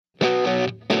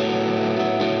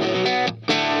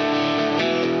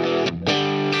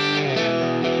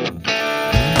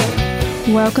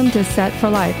Welcome to Set for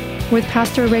Life with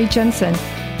Pastor Ray Jensen.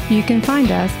 You can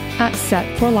find us at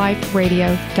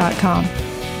setforliferadio.com.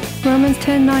 Romans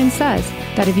 10:9 says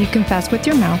that if you confess with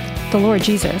your mouth the Lord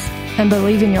Jesus and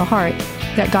believe in your heart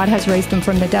that God has raised him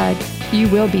from the dead, you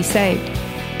will be saved.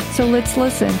 So let's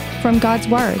listen from God's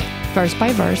Word, verse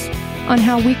by verse, on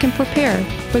how we can prepare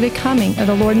for the coming of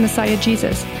the Lord and Messiah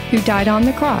Jesus, who died on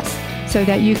the cross so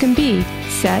that you can be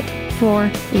set for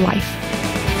life.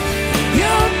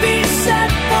 You'll be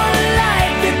set for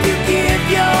life if you give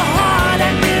your heart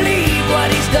and believe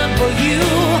what he's done for you.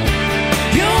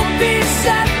 You'll be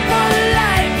set for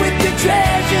life with your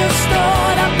treasure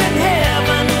stored up in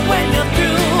heaven when you're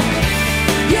through.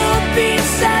 You'll be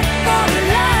set for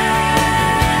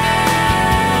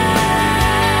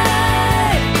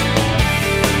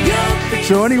life.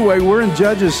 So anyway, we're in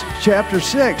Judges chapter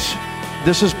 6.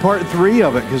 This is part 3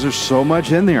 of it because there's so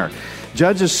much in there.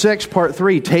 Judges 6, part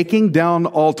 3, taking down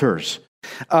altars.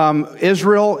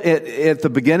 Israel, at the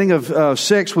beginning of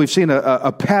 6, we've seen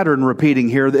a pattern repeating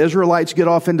here. The Israelites get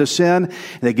off into sin,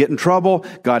 they get in trouble,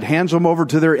 God hands them over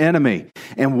to their enemy.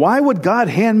 And why would God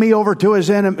hand me over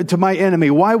to my enemy?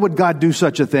 Why would God do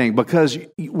such a thing? Because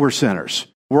we're sinners.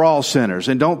 We're all sinners.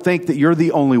 And don't think that you're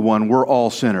the only one. We're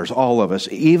all sinners, all of us,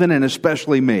 even and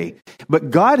especially me.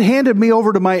 But God handed me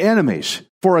over to my enemies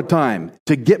for a time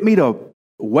to get me to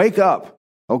wake up.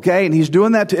 Okay, and he's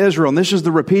doing that to Israel, and this is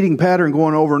the repeating pattern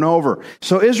going over and over.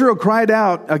 So Israel cried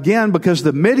out again because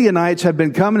the Midianites had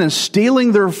been coming and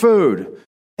stealing their food,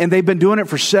 and they've been doing it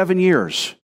for 7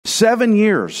 years. 7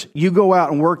 years. You go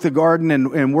out and work the garden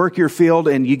and work your field,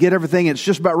 and you get everything, it's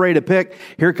just about ready to pick.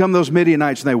 Here come those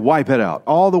Midianites, and they wipe it out.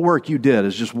 All the work you did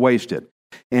is just wasted,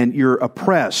 and you're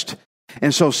oppressed.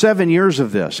 And so 7 years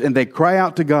of this, and they cry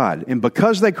out to God. And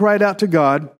because they cried out to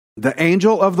God, the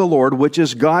angel of the Lord, which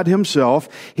is God himself,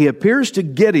 he appears to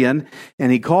Gideon, and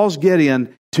he calls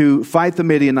Gideon to fight the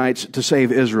Midianites to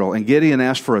save Israel. And Gideon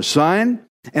asked for a sign,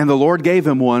 and the Lord gave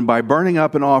him one by burning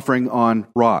up an offering on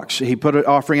rocks. He put an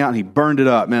offering out and he burned it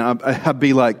up. Man, I'd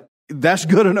be like, that's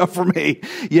good enough for me.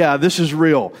 Yeah, this is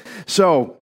real.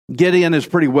 So Gideon is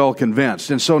pretty well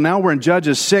convinced. And so now we're in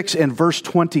Judges 6 and verse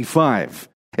 25.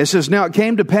 It says, now it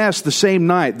came to pass the same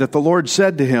night that the Lord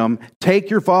said to him, take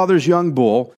your father's young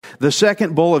bull, the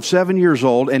second bull of 7 years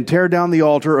old, and tear down the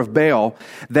altar of Baal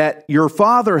that your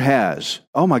father has.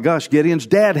 Oh my gosh, Gideon's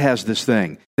dad has this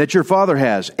thing that your father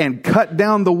has, and cut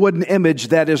down the wooden image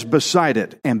that is beside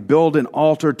it, and build an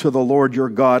altar to the Lord your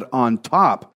God on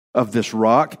top of this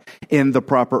rock in the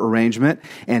proper arrangement,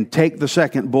 and take the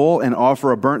second bull and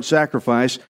offer a burnt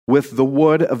sacrifice with the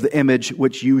wood of the image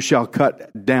which you shall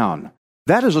cut down.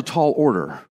 That is a tall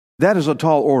order. That is a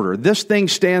tall order. This thing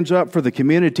stands up for the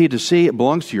community to see. It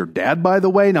belongs to your dad, by the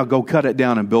way. Now go cut it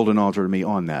down and build an altar to me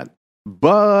on that.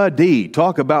 Buddy,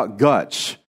 talk about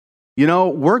guts. You know,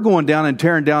 we're going down and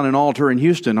tearing down an altar in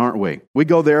Houston, aren't we? We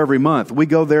go there every month. We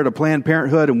go there to Planned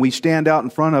Parenthood, and we stand out in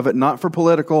front of it, not for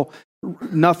political,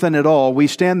 nothing at all. We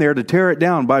stand there to tear it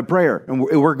down by prayer, and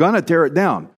we're going to tear it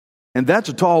down. And that's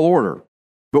a tall order,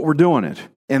 but we're doing it.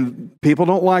 And people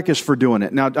don't like us for doing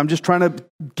it. Now, I'm just trying to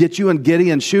get you in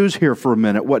Gideon's shoes here for a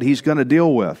minute, what he's going to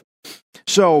deal with.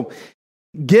 So,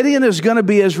 Gideon is going to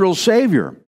be Israel's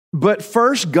savior. But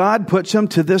first, God puts him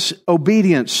to this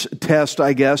obedience test,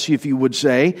 I guess, if you would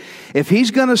say. If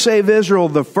he's going to save Israel,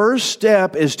 the first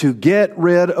step is to get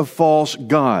rid of false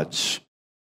gods.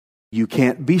 You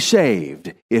can't be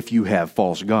saved if you have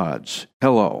false gods.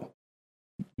 Hello.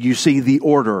 You see the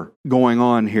order going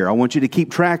on here. I want you to keep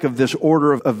track of this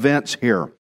order of events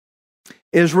here.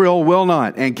 Israel will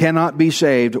not and cannot be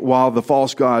saved while the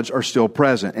false gods are still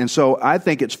present. And so I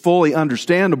think it's fully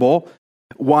understandable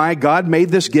why God made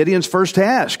this Gideon's first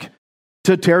task,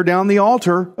 to tear down the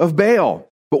altar of Baal.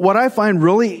 But what I find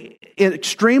really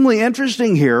extremely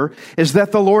interesting here is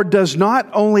that the Lord does not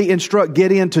only instruct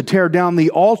Gideon to tear down the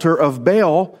altar of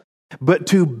Baal, but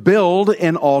to build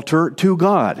an altar to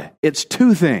God. It's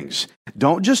two things.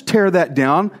 Don't just tear that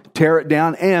down, tear it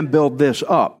down and build this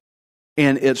up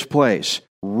in its place.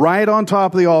 Right on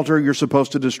top of the altar you're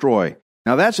supposed to destroy.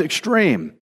 Now that's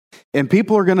extreme. And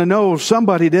people are going to know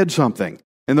somebody did something.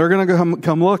 And they're going to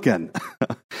come looking.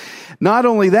 Not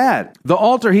only that, the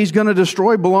altar he's going to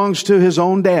destroy belongs to his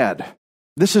own dad.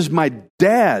 This is my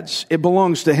dad's. It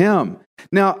belongs to him.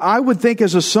 Now, I would think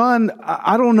as a son,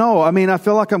 I don't know. I mean, I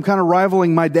feel like I'm kind of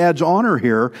rivaling my dad's honor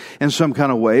here in some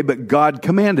kind of way, but God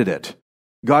commanded it.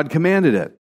 God commanded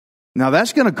it. Now,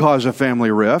 that's going to cause a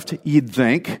family rift, you'd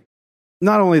think.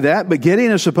 Not only that, but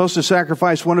Gideon is supposed to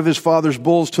sacrifice one of his father's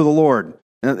bulls to the Lord.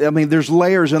 I mean, there's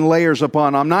layers and layers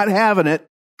upon. I'm not having it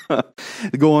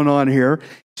going on here.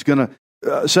 He's going to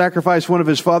sacrificed one of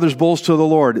his father's bulls to the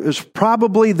Lord. It was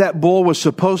probably that bull was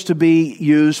supposed to be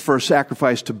used for a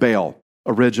sacrifice to Baal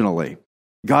originally.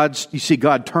 You see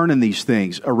God turning these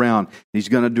things around. He's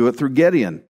going to do it through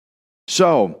Gideon.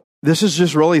 So this is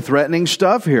just really threatening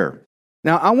stuff here.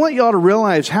 Now, I want you all to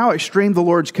realize how extreme the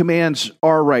Lord's commands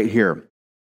are right here.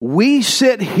 We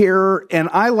sit here, and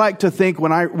I like to think,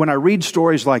 when I read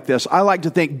stories like this, I like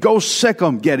to think, go sick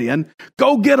them, Gideon.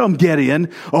 Go get them, Gideon.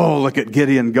 Oh, look at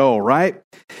Gideon go, right?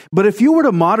 But if you were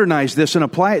to modernize this and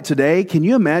apply it today, can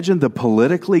you imagine the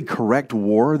politically correct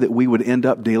war that we would end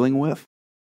up dealing with?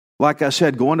 Like I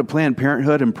said, going to Planned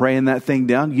Parenthood and praying that thing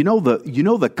down. You know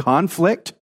the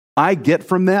conflict I get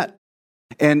from that?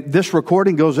 And this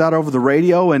recording goes out over the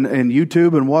radio and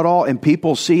YouTube and what all, and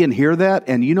people see and hear that,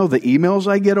 and you know the emails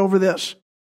I get over this?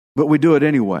 But we do it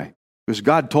anyway, because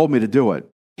God told me to do it.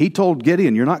 He told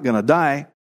Gideon, you're not going to die.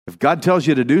 If God tells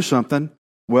you to do something,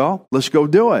 well, let's go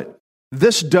do it.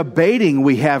 This debating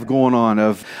we have going on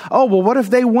of, oh, well, what if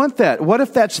they want that? What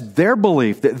if that's their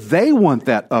belief, that they want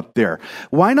that up there?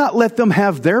 Why not let them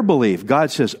have their belief? God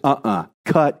says,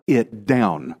 cut it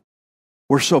down.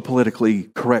 We're so politically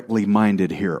correctly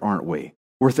minded here, aren't we?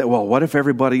 We're well, what if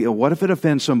it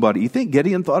offends somebody? You think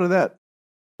Gideon thought of that?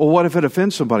 Well, what if it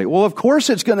offends somebody? Well, of course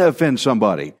it's going to offend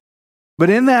somebody. But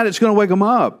in that, it's going to wake them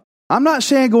up. I'm not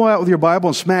saying go out with your Bible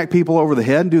and smack people over the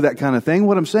head and do that kind of thing.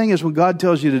 What I'm saying is when God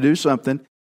tells you to do something,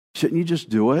 shouldn't you just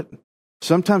do it?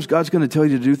 Sometimes God's going to tell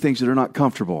you to do things that are not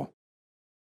comfortable.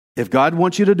 If God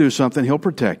wants you to do something, He'll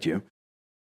protect you.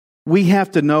 We have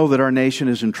to know that our nation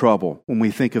is in trouble when we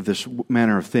think of this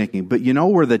manner of thinking. But you know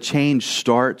where the change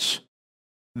starts?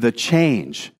 The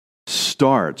change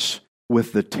starts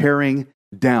with the tearing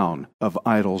down of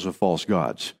idols of false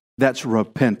gods. That's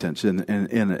repentance in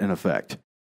effect.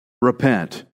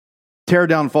 Repent. Tear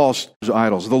down false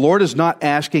idols. The Lord is not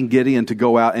asking Gideon to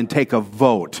go out and take a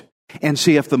vote and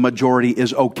see if the majority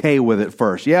is okay with it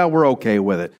first. Yeah, we're okay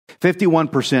with it.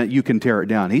 51%, you can tear it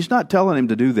down. He's not telling him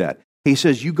to do that. He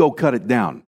says, you go cut it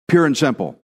down, pure and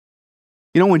simple.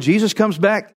 You know, when Jesus comes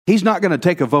back, He's not going to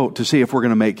take a vote to see if we're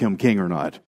going to make Him king or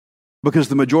not. Because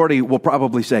the majority will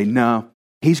probably say, no,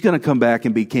 He's going to come back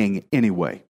and be king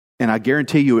anyway. And I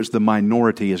guarantee you it's the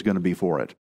minority is going to be for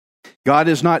it. God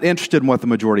is not interested in what the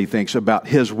majority thinks about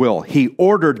His will. He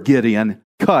ordered Gideon,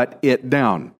 cut it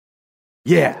down.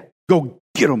 Yeah, go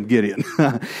get them, Gideon.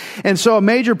 And so a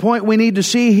major point we need to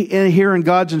see here in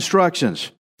God's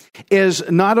instructions is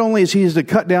not only is He to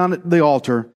cut down the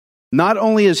altar, not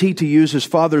only is he to use his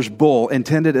father's bull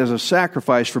intended as a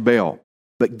sacrifice for Baal,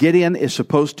 but Gideon is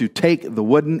supposed to take the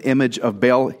wooden image of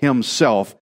Baal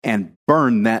himself and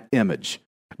burn that image.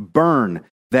 Burn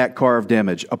that carved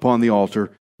image upon the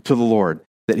altar to the Lord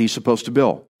that he's supposed to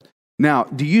build. Now,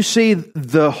 do you see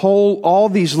all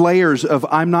these layers of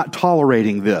I'm not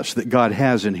tolerating this that God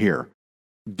has in here?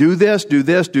 Do this, do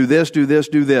this, do this, do this,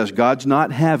 do this. God's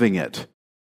not having it.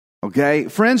 Okay?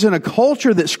 Friends, in a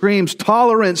culture that screams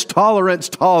tolerance, tolerance,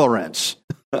 tolerance,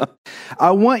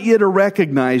 I want you to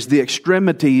recognize the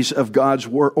extremities of God's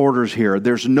orders here.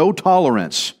 There's no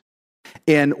tolerance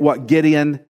in what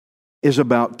Gideon is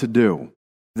about to do.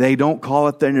 They don't call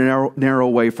it the narrow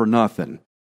way for nothing.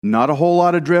 Not a whole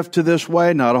lot of drift to this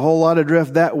way, not a whole lot of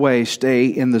drift that way. Stay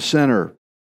in the center.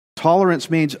 Tolerance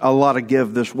means a lot of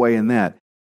give this way and that.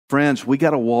 Friends, we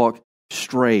got to walk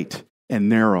straight and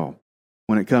narrow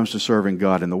when it comes to serving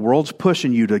God. And the world's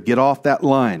pushing you to get off that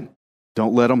line.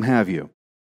 Don't let them have you.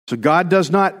 So God does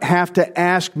not have to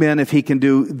ask men if he can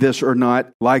do this or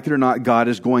not. Like it or not, God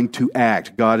is going to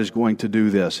act. God is going to do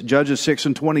this. Judges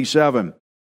 6:27.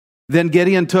 Then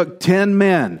Gideon took 10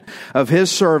 men of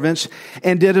his servants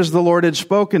and did as the Lord had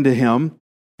spoken to him.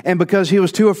 And because he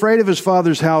was too afraid of his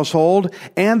father's household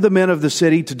and the men of the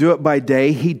city to do it by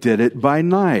day, he did it by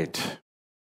night.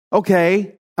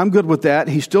 Okay, I'm good with that.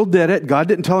 He still did it. God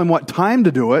didn't tell him what time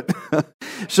to do it.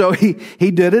 So he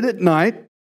did it at night.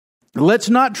 Let's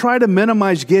not try to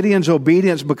minimize Gideon's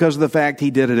obedience because of the fact he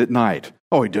did it at night.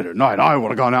 Oh, he did it at night. I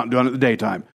would have gone out and done it in the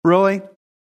daytime. Really?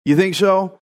 You think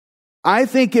so? I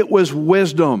think it was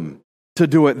wisdom to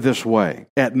do it this way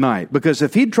at night. Because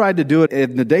if he'd tried to do it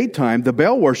in the daytime, the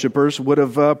Baal worshipers would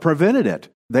have prevented it.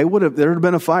 There would have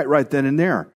been a fight right then and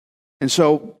there. And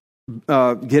so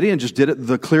Gideon just did it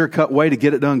the clear-cut way to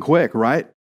get it done quick, right?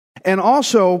 And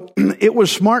also, it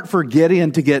was smart for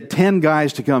Gideon to get 10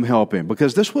 guys to come help him,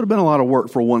 because this would have been a lot of work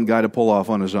for one guy to pull off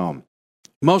on his own.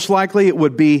 Most likely, it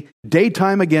would be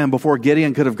daytime again before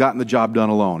Gideon could have gotten the job done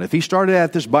alone. If he started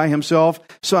at this by himself,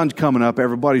 sun's coming up,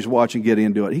 everybody's watching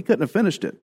Gideon do it. He couldn't have finished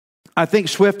it. I think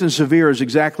swift and severe is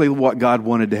exactly what God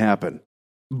wanted to happen.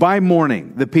 By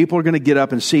morning, the people are going to get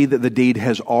up and see that the deed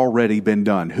has already been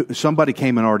done. Somebody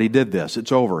came and already did this.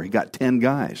 It's over. He got 10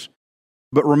 guys.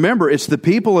 But remember, it's the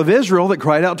people of Israel that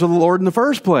cried out to the Lord in the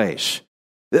first place.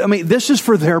 I mean, this is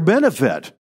for their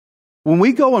benefit. When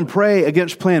we go and pray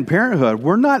against Planned Parenthood,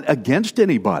 we're not against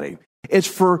anybody. It's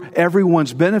for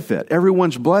everyone's benefit,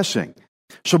 everyone's blessing.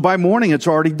 So by morning, it's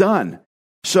already done.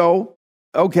 So,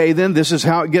 okay, then this is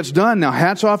how it gets done. Now,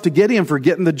 hats off to Gideon for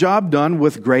getting the job done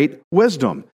with great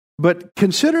wisdom. But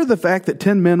consider the fact that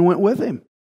 10 men went with him.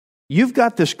 You've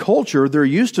got this culture, they're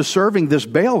used to serving this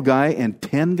Baal guy, and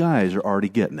 10 guys are already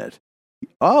getting it.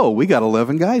 Oh, we got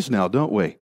 11 guys now, don't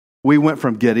we? We went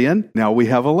from Gideon, now we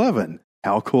have 11.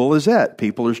 How cool is that?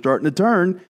 People are starting to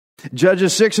turn.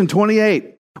 Judges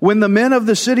 6:28. When the men of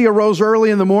the city arose early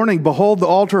in the morning, behold, the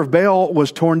altar of Baal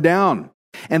was torn down,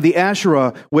 and the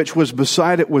Asherah which was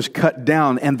beside it was cut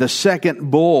down, and the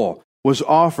second bull was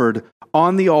offered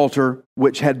on the altar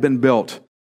which had been built.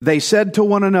 They said to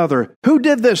one another, who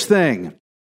did this thing?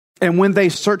 And when they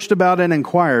searched about and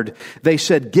inquired, they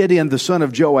said, Gideon, the son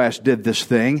of Joash, did this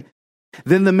thing.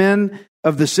 Then the men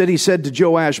of the city said to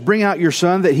Joash, bring out your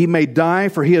son that he may die,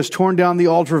 for he has torn down the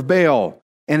altar of Baal.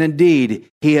 And indeed,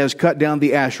 he has cut down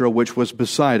the Asherah which was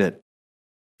beside it.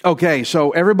 Okay, so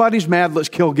everybody's mad. Let's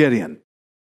kill Gideon.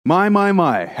 My,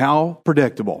 how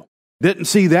predictable. Didn't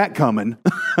see that coming.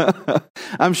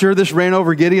 I'm sure this ran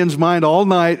over Gideon's mind all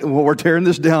night while we're tearing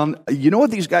this down. You know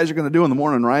what these guys are going to do in the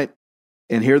morning, right?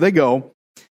 And here they go.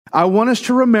 I want us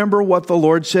to remember what the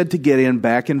Lord said to Gideon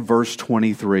back in verse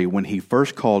 23 when he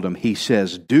first called him. He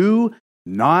says, do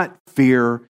not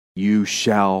fear, you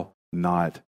shall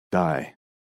not die.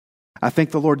 I think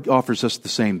the Lord offers us the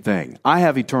same thing. I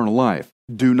have eternal life.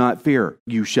 Do not fear,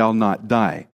 you shall not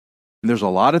die. And there's a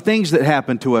lot of things that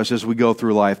happen to us as we go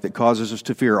through life that causes us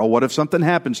to fear. Oh, what if something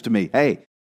happens to me? Hey,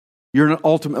 you're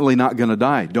ultimately not going to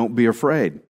die. Don't be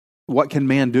afraid. What can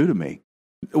man do to me?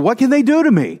 What can they do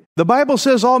to me? The Bible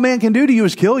says all man can do to you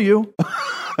is kill you.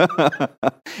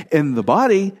 In the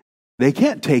body, they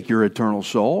can't take your eternal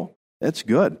soul. That's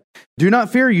good. Do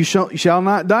not fear, you shall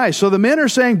not die. So the men are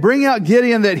saying, bring out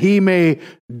Gideon that he may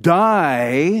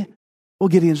die. Well,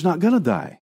 Gideon's not going to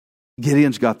die.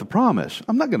 Gideon's got the promise.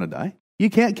 I'm not going to die.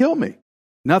 You can't kill me.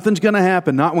 Nothing's going to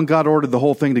happen, not when God ordered the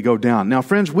whole thing to go down. Now,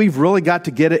 friends, we've really got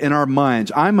to get it in our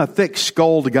minds. I'm a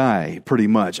thick-skulled guy, pretty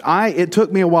much. It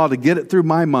took me a while to get it through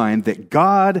my mind that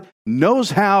God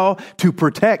knows how to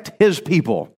protect His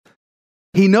people.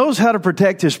 He knows how to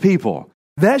protect His people.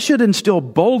 That should instill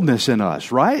boldness in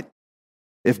us, right?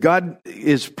 If God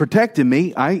is protecting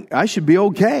me, I should be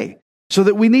okay. So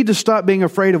that we need to stop being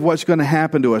afraid of what's going to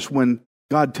happen to us when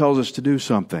God tells us to do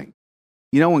something.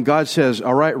 You know, when God says,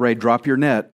 all right, Ray, drop your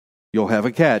net, you'll have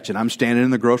a catch. And I'm standing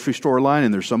in the grocery store line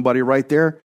and there's somebody right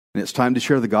there and it's time to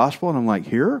share the gospel. And I'm like,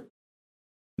 here?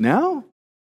 Now?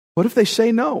 What if they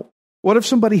say no? What if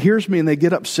somebody hears me and they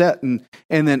get upset and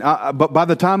then, but by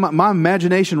the time my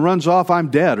imagination runs off, I'm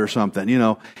dead or something, you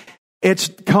know?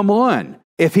 Come on.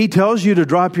 If He tells you to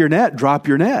drop your net, drop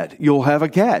your net. You'll have a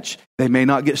catch. They may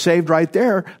not get saved right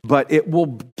there, but it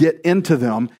will get into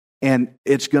them. And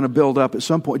it's going to build up at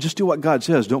some point. Just do what God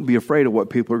says. Don't be afraid of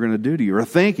what people are going to do to you or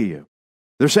think of you.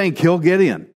 They're saying, kill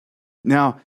Gideon.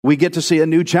 Now, we get to see a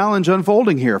new challenge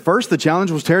unfolding here. First, the challenge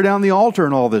was tear down the altar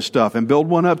and all this stuff and build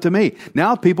one up to me.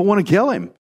 Now, people want to kill him.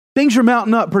 Things are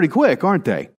mounting up pretty quick, aren't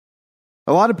they?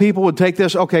 A lot of people would take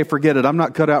this, okay, forget it. I'm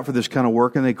not cut out for this kind of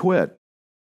work, and they quit.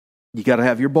 You got to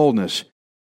have your boldness.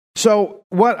 So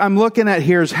what I'm looking at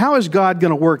here is, how is God going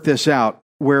to work this out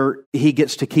where He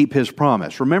gets to keep His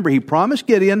promise? Remember, He promised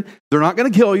Gideon, they're not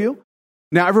going to kill you.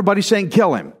 Now everybody's saying,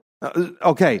 kill him.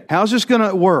 Okay, how's this going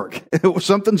to work?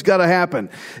 Something's got to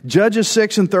happen. Judges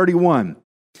 6:31.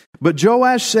 But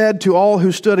Joash said to all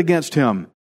who stood against him,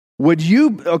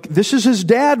 this is his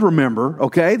dad, remember,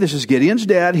 okay? This is Gideon's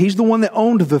dad. He's the one that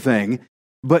owned the thing.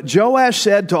 But Joash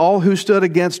said to all who stood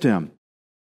against him,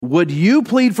 would you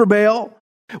plead for Baal?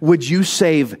 Would you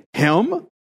save him?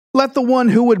 Let the one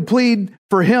who would plead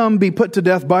for him be put to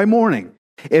death by morning.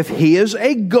 If he is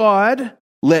a god,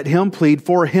 let him plead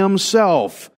for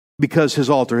himself, because his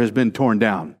altar has been torn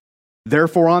down.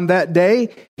 Therefore on that day,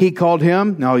 he called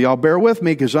him, now y'all bear with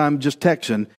me because I'm just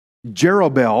texting,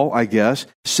 Jerubbaal, I guess,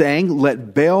 saying,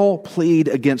 let Baal plead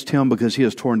against him because he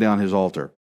has torn down his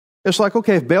altar. It's like,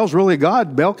 okay, if Baal's really a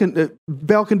god, Baal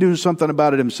can do something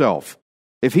about it himself.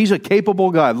 If he's a capable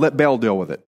god, let Baal deal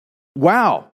with it.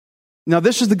 Wow. Now,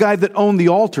 this is the guy that owned the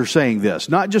altar saying this,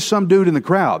 not just some dude in the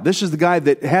crowd. This is the guy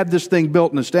that had this thing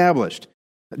built and established.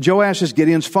 Joash is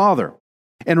Gideon's father.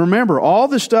 And remember, all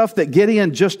the stuff that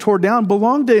Gideon just tore down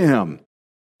belonged to him.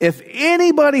 If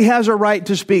anybody has a right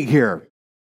to speak here,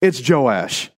 It's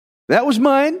Joash. That was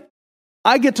mine.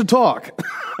 I get to talk.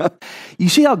 You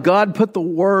see how God put the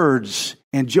words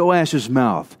in Joash's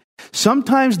mouth.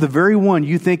 Sometimes the very one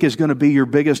you think is going to be your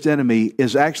biggest enemy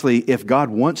is actually, if God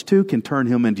wants to, can turn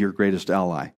him into your greatest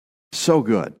ally. So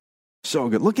good. So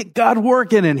good. Look at God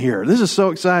working in here. This is so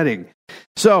exciting.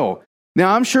 So,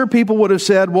 now I'm sure people would have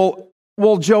said, well,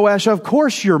 Joash, of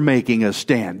course you're making a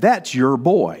stand. That's your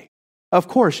boy. Of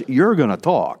course you're going to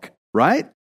talk, right?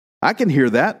 I can hear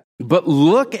that. But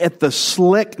look at the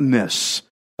slickness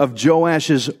of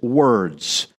Joash's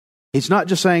words. He's not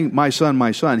just saying, my son,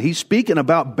 my son. He's speaking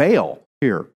about Baal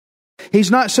here.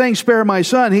 He's not saying, spare my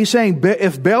son. He's saying,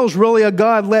 if Baal's really a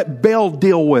god, let Baal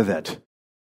deal with it.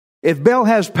 If Baal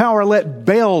has power, let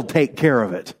Baal take care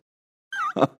of it.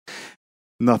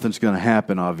 Nothing's going to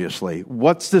happen, obviously.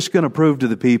 What's this going to prove to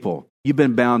the people? You've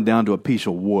been bound down to a piece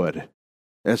of wood.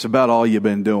 That's about all you've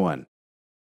been doing.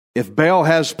 If Baal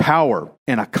has power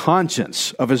and a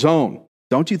conscience of his own,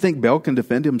 don't you think Baal can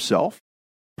defend himself?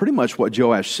 Pretty much what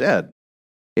Joash said.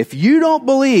 If you don't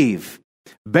believe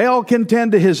Baal can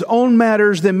tend to his own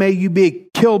matters, then may you be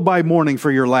killed by morning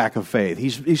for your lack of faith.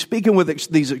 He's speaking with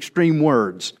these extreme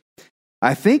words.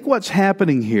 I think what's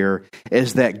happening here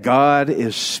is that God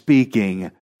is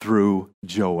speaking through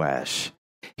Joash.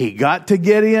 He got to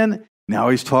Gideon, now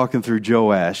he's talking through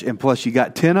Joash. And plus you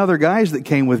got 10 other guys that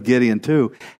came with Gideon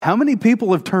too. How many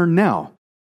people have turned now?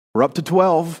 We're up to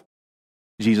 12.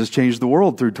 Jesus changed the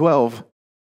world through 12.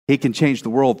 He can change the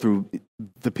world through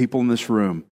the people in this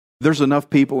room. There's enough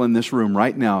people in this room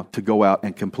right now to go out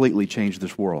and completely change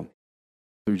this world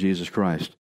through Jesus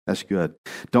Christ. That's good.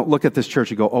 Don't look at this church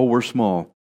and go, oh, we're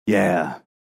small. Yeah,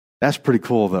 that's pretty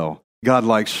cool though. God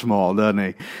likes small, doesn't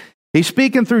he? He's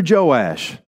speaking through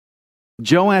Joash.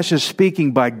 Joash is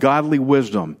speaking by godly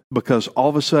wisdom because all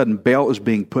of a sudden Baal is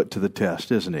being put to the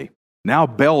test, isn't he? Now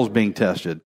Baal is being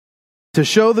tested to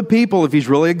show the people if he's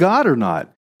really a god or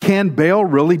not. Can Baal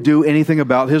really do anything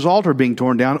about his altar being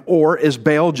torn down, or is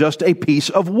Baal just a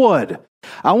piece of wood?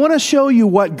 I want to show you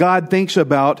what God thinks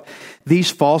about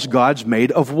these false gods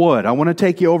made of wood. I want to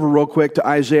take you over real quick to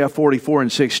Isaiah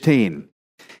 44:16.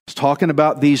 It's talking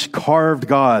about these carved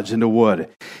gods into wood.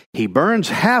 He burns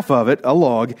half of it, a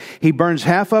log. He burns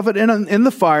half of it in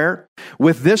the fire.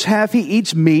 With this half he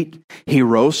eats meat. He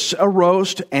roasts a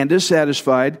roast and is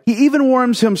satisfied. He even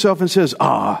warms himself and says,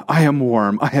 I am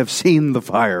warm. I have seen the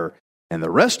fire. And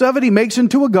the rest of it he makes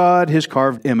into a god, his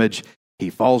carved image. He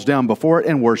falls down before it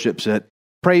and worships it,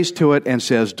 prays to it and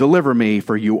says, deliver me,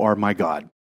 for you are my God.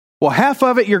 Well, half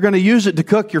of it, you're going to use it to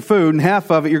cook your food, and half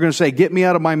of it, you're going to say, get me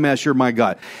out of my mess, you're my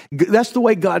God. That's the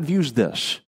way God views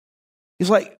this.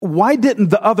 He's like, why didn't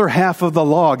the other half of the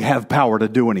log have power to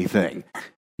do anything?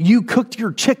 You cooked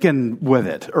your chicken with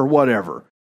it, or whatever.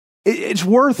 It's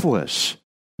worthless.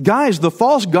 Guys, the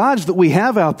false gods that we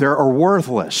have out there are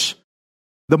worthless.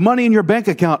 The money in your bank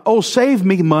account, oh, save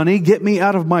me money, get me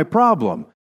out of my problem.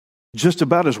 Just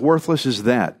about as worthless as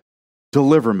that.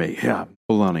 Deliver me. Yeah,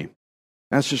 baloney.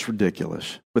 That's just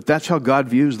ridiculous. But that's how God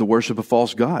views the worship of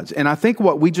false gods. And I think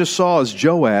what we just saw is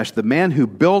Joash, the man who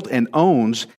built and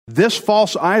owns this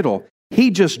false idol, he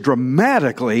just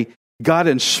dramatically got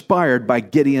inspired by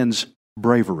Gideon's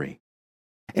bravery.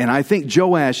 And I think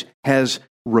Joash has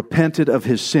repented of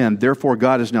his sin. Therefore,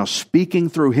 God is now speaking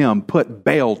through him, put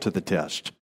Baal to the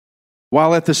test.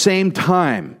 While at the same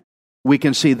time, we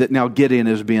can see that now Gideon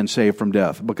is being saved from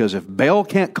death. Because if Baal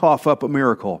can't cough up a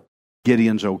miracle,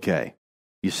 Gideon's okay.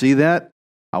 You see that?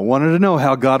 I wanted to know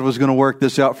how God was going to work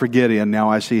this out for Gideon.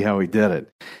 Now I see how he did it.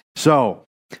 So,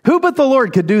 who but the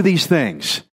Lord could do these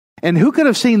things? And who could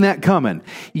have seen that coming?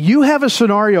 You have a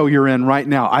scenario you're in right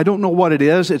now. I don't know what it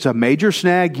is. It's a major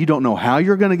snag. You don't know how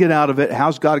you're going to get out of it.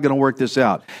 How's God going to work this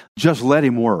out? Just let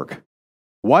him work.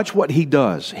 Watch what he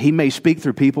does. He may speak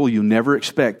through people you never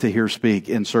expect to hear speak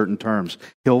in certain terms.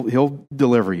 He'll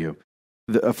deliver you.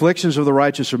 The afflictions of the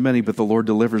righteous are many, but the Lord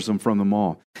delivers them from them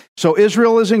all. So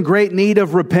Israel is in great need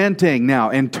of repenting now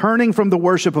and turning from the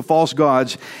worship of false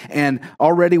gods. And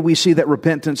already we see that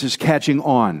repentance is catching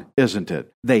on, isn't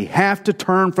it? They have to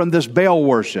turn from this Baal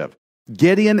worship.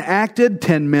 Gideon acted,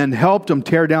 10 men helped him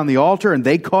tear down the altar, and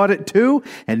they caught it too.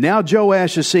 And now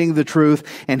Joash is seeing the truth,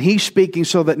 and he's speaking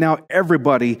so that now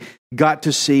everybody got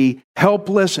to see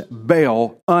helpless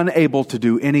Baal, unable to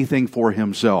do anything for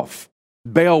himself.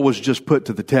 Baal was just put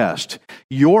to the test.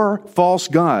 Your false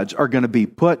gods are going to be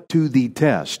put to the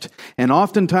test. And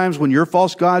oftentimes when your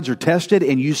false gods are tested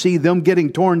and you see them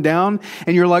getting torn down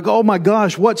and you're like, oh my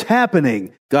gosh, what's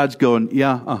happening? God's going,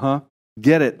 yeah,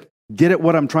 get it. Get it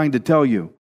what I'm trying to tell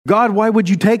you. God, why would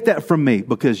you take that from me?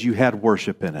 Because you had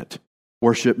worship in it.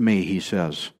 Worship me, he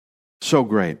says. So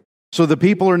great. So the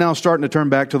people are now starting to turn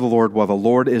back to the Lord while the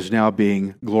Lord is now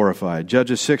being glorified.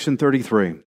 Judges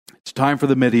 6:33. It's time for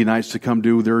the Midianites to come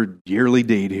do their yearly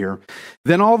deed here.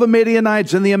 Then all the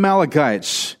Midianites and the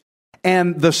Amalekites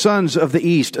and the sons of the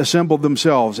east assembled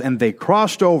themselves, and they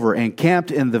crossed over and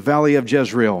camped in the valley of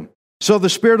Jezreel. So the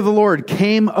Spirit of the Lord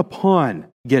came upon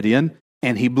Gideon,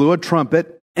 and he blew a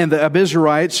trumpet, and the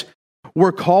Abiezrites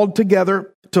were called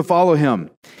together to follow him.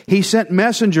 He sent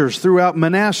messengers throughout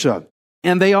Manasseh,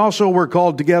 and they also were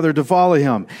called together to follow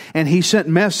him. And he sent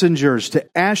messengers to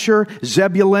Asher,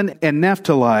 Zebulun, and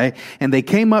Naphtali, and they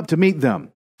came up to meet them.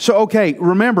 So, okay,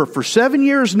 remember, for 7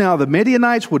 years now, the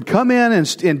Midianites would come in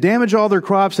and damage all their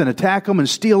crops and attack them and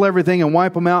steal everything and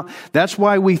wipe them out. That's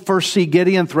why we first see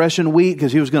Gideon threshing wheat,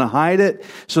 because he was going to hide it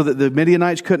so that the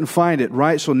Midianites couldn't find it,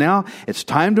 right? So now it's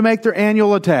time to make their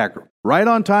annual attack. Right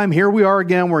on time, here we are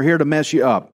again, we're here to mess you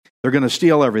up. They're going to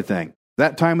steal everything,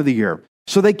 that time of the year.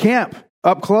 So they camp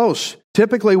up close.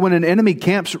 Typically, when an enemy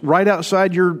camps right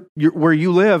outside your where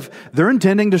you live, they're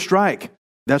intending to strike.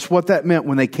 That's what that meant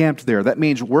when they camped there. That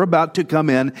means we're about to come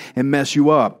in and mess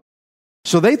you up.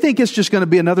 So they think it's just going to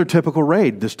be another typical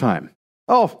raid this time.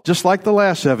 Oh, just like the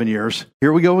last 7 years.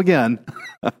 Here we go again.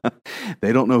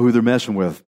 They don't know who they're messing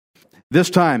with.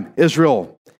 This time,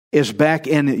 Israel is back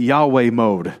in Yahweh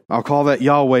mode. I'll call that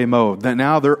Yahweh mode. That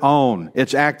now they're on.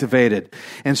 It's activated.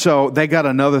 And so they got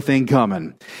another thing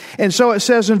coming. And so it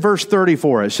says in verse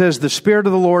 34, it says, the Spirit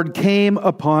of the Lord came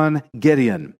upon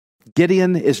Gideon.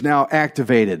 Gideon is now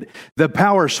activated. The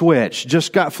power switch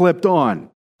just got flipped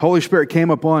on. Holy Spirit came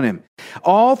upon him.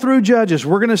 All through Judges,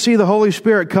 we're going to see the Holy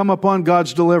Spirit come upon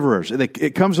God's deliverers.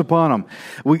 It comes upon them.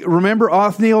 We remember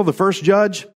Othniel, the first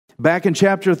judge? Back in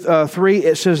chapter 3,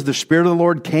 it says the Spirit of the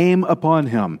Lord came upon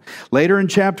him. Later in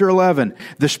chapter 11,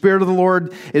 the Spirit of the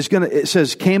Lord it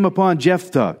says, came upon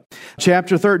Jephthah.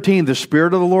 Chapter 13, the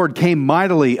Spirit of the Lord came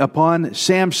mightily upon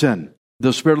Samson.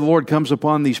 The Spirit of the Lord comes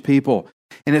upon these people.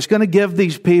 And it's going to give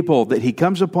these people that he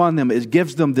comes upon them, it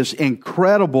gives them this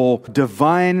incredible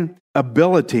divine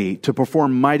ability to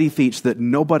perform mighty feats that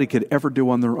nobody could ever do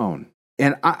on their own.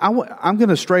 And I'm going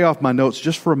to stray off my notes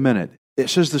just for a minute. It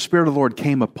says the Spirit of the Lord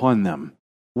came upon them.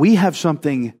 We have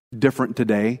something different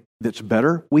today that's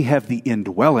better. We have the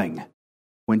indwelling.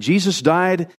 When Jesus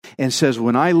died and says,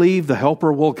 when I leave, the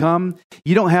Helper will come,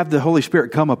 you don't have the Holy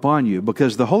Spirit come upon you,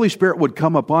 because the Holy Spirit would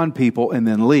come upon people and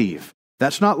then leave.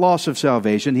 That's not loss of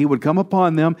salvation. He would come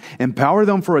upon them, empower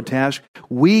them for a task.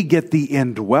 We get the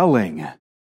indwelling.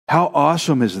 How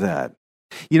awesome is that?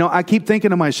 You know, I keep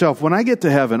thinking to myself, when I get to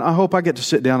heaven, I hope I get to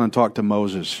sit down and talk to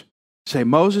Moses. Say,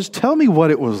 Moses, tell me what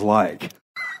it was like.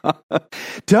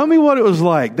 Tell me what it was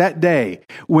like that day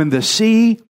when the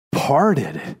sea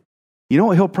parted. You know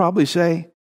what he'll probably say?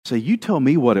 Say, you tell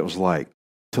me what it was like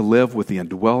to live with the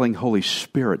indwelling Holy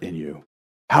Spirit in you.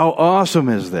 How awesome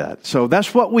is that? So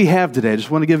that's what we have today. I just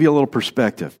want to give you a little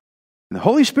perspective. And the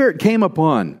Holy Spirit came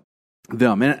upon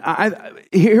them. And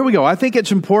here we go. I think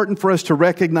it's important for us to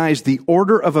recognize the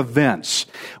order of events.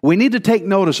 We need to take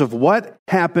notice of what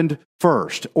happened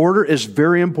first. Order is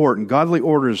very important. Godly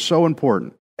order is so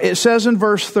important. It says in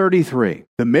verse 33,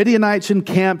 the Midianites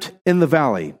encamped in the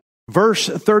valley. Verse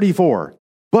 34,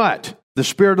 but the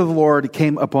Spirit of the Lord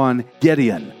came upon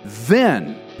Gideon.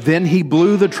 Then he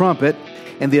blew the trumpet,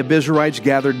 and the Abiezrites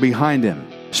gathered behind him.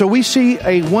 So we see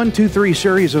a 1, 2, 3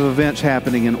 series of events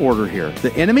happening in order here.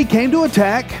 The enemy came to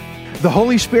attack. The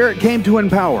Holy Spirit came to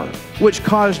empower, which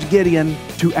caused Gideon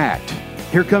to act.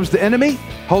 Here comes the enemy.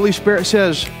 Holy Spirit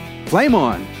says, flame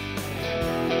on.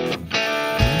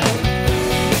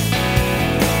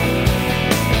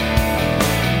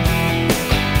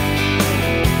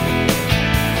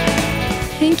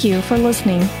 Thank you for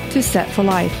listening to Set for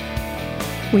Life.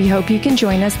 We hope you can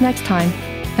join us next time,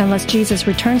 unless Jesus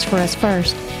returns for us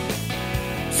first.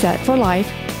 Set for Life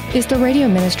is the radio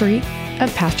ministry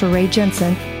of Pastor Ray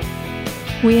Jensen.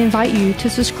 We invite you to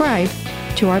subscribe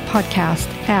to our podcast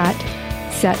at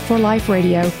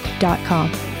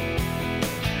setforliferadio.com.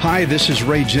 Hi, this is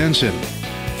Ray Jensen.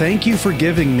 Thank you for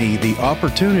giving me the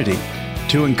opportunity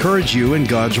to encourage you in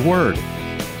God's Word.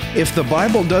 If the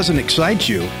Bible doesn't excite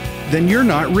you, then you're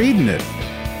not reading it.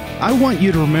 I want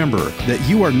you to remember that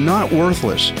you are not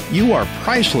worthless. You are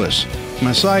priceless.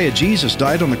 Messiah Jesus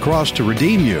died on the cross to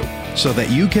redeem you so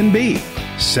that you can be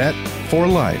set for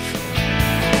life.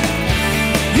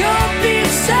 You'll be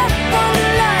set for